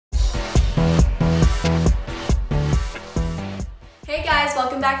Hey guys,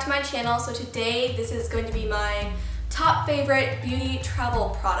 welcome back to my channel. So today this is going to be my top favorite beauty travel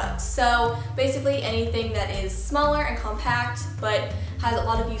products. So basically anything that is smaller and compact but has a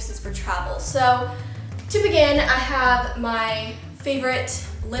lot of uses for travel. So to begin, I have my favorite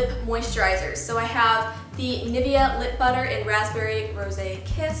lip moisturizers. So I have the Olivia lip butter in Raspberry Rosé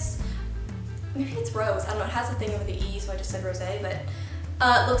Kiss. Maybe it's rose, I don't know, it has a thing over the E, so I just said rosé, but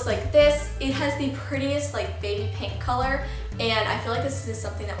it looks like this. It has the prettiest like baby pink color, and I feel like this is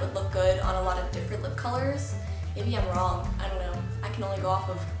something that would look good on a lot of different lip colors. Maybe I'm wrong, I don't know. I can only go off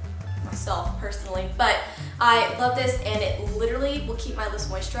of myself personally, but I love this, and it literally will keep my lips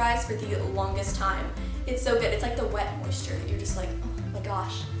moisturized for the longest time. It's so good. It's like the wet moisture that you're just like, oh my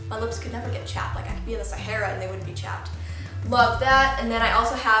gosh, my lips could never get chapped. Like I could be in the Sahara and they wouldn't be chapped. Love that. And then I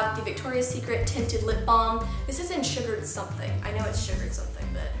also have the Victoria's Secret Tinted Lip Balm. This is in sugared something. I know it's sugared something,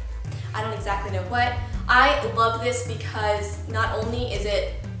 but I don't exactly know what. I love this because not only is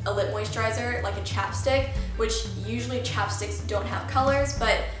it a lip moisturizer like a chapstick, which usually chapsticks don't have colors,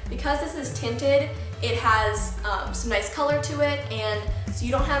 but because this is tinted, it has some nice color to it, and so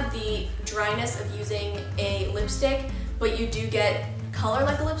you don't have the dryness of using a lipstick, but you do get color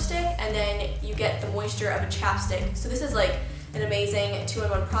like a lipstick, and then you get the moisture of a chapstick. So this is like an amazing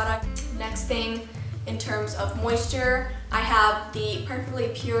two-in-one product. Next thing, in terms of moisture, I have the Perfectly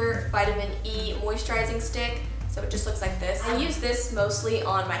Pure Vitamin E Moisturizing Stick. So it just looks like this. I use this mostly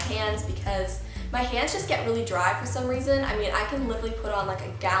on my hands because my hands just get really dry for some reason. I mean, I can literally put on like a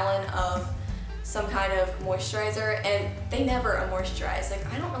gallon of some kind of moisturizer and they never are moisturized. Like,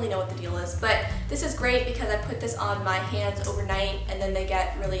 I don't really know what the deal is, but this is great because I put this on my hands overnight and then they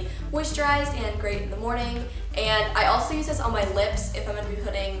get really moisturized and great in the morning. And I also use this on my lips if I'm going to be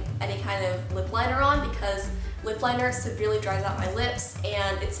putting any kind of lip liner on, because lip liner severely dries out my lips,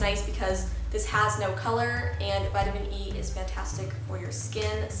 and it's nice because this has no color and vitamin E is fantastic for your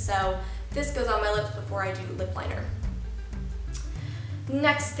skin. So this goes on my lips before I do lip liner.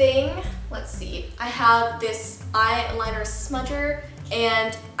 Next thing, let's see, I have this eyeliner smudger,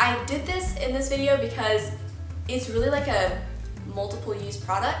 and I did this in this video because it's really like a multiple use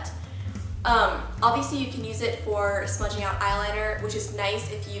product. Obviously you can use it for smudging out eyeliner, which is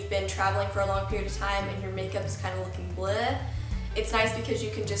nice if you've been traveling for a long period of time and your makeup is kind of looking bleh. It's nice because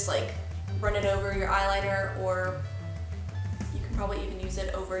you can just like run it over your eyeliner, or you can probably even use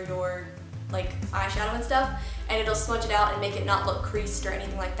it over your like eyeshadow and stuff, and it'll smudge it out and make it not look creased or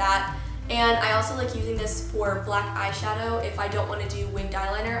anything like that. And I also like using this for black eyeshadow. If I don't want to do winged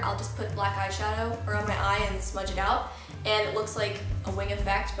eyeliner, I'll just put black eyeshadow around my eye and smudge it out, and it looks like a wing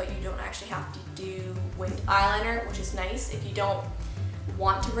effect, but you don't actually have to do winged eyeliner, which is nice. If you don't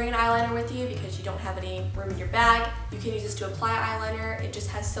want to bring an eyeliner with you because you don't have any room in your bag, you can use this to apply eyeliner. It just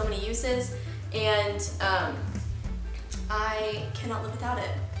has so many uses, and I cannot live without it.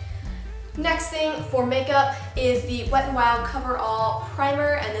 Next thing for makeup is the Wet n Wild Cover All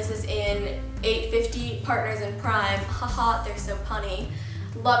Primer, and this is in 850 Partners in Prime. Haha, they're so punny.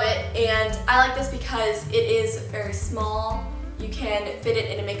 Love it. And I like this because it is very small. You can fit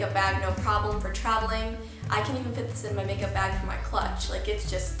it in a makeup bag no problem for traveling. I can even fit this in my makeup bag for my clutch. Like, it's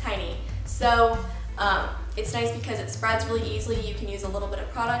just tiny. So it's nice because it spreads really easily. You can use a little bit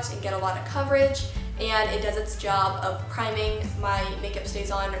of product and get a lot of coverage, and it does its job of priming. My makeup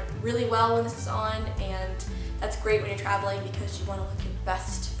stays on really well when this is on, and that's great when you're traveling because you want to look your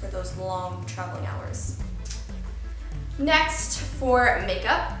best for those long traveling hours. Next for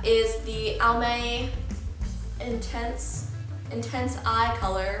makeup is the Almay Intense Eye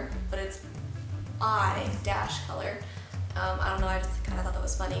Color, but it's eye dash color. I don't know, I just kind of thought that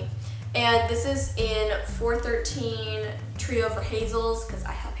was funny. And this is in 413 Trio for Hazels because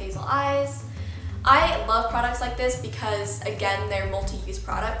I have hazel eyes. I love products like this because, again, they're multi-use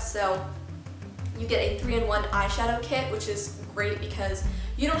products. So you get a 3-in-1 eyeshadow kit, which is great because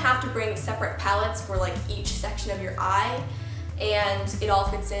you don't have to bring separate palettes for like each section of your eye, and it all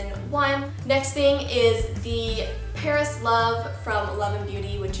fits in one. Next thing is the Paris Love from Love &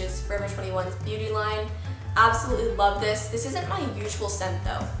 Beauty, which is Forever 21's beauty line. Absolutely love this. This isn't my usual scent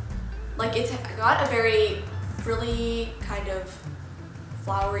though. Like, it's got a very frilly kind of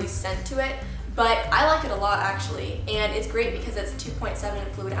flowery scent to it, but I like it a lot actually, and it's great because it's 2.7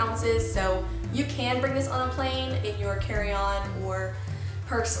 fluid ounces, so you can bring this on a plane in your carry-on or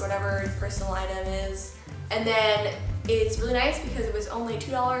purse or whatever your personal item is. And then it's really nice because it was only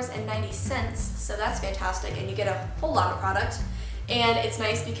 $2.90, so that's fantastic, and you get a whole lot of product. And it's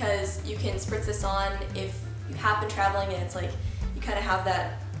nice because you can spritz this on if you have been traveling and it's like you kind of have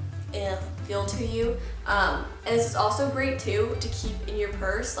that feel to you. And this is also great too to keep in your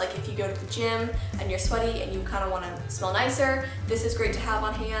purse. Like if you go to the gym and you're sweaty and you kind of want to smell nicer, this is great to have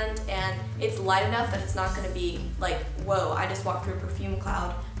on hand, and it's light enough that it's not going to be like, whoa, I just walked through a perfume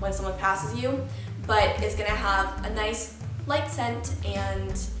cloud when someone passes you, but it's going to have a nice light scent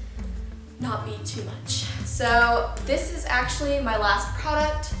and not be too much. So this is actually my last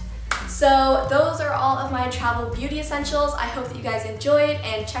product. So those are all of my travel beauty essentials. I hope that you guys enjoyed,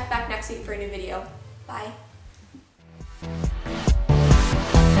 and check back next week for a new video. Bye.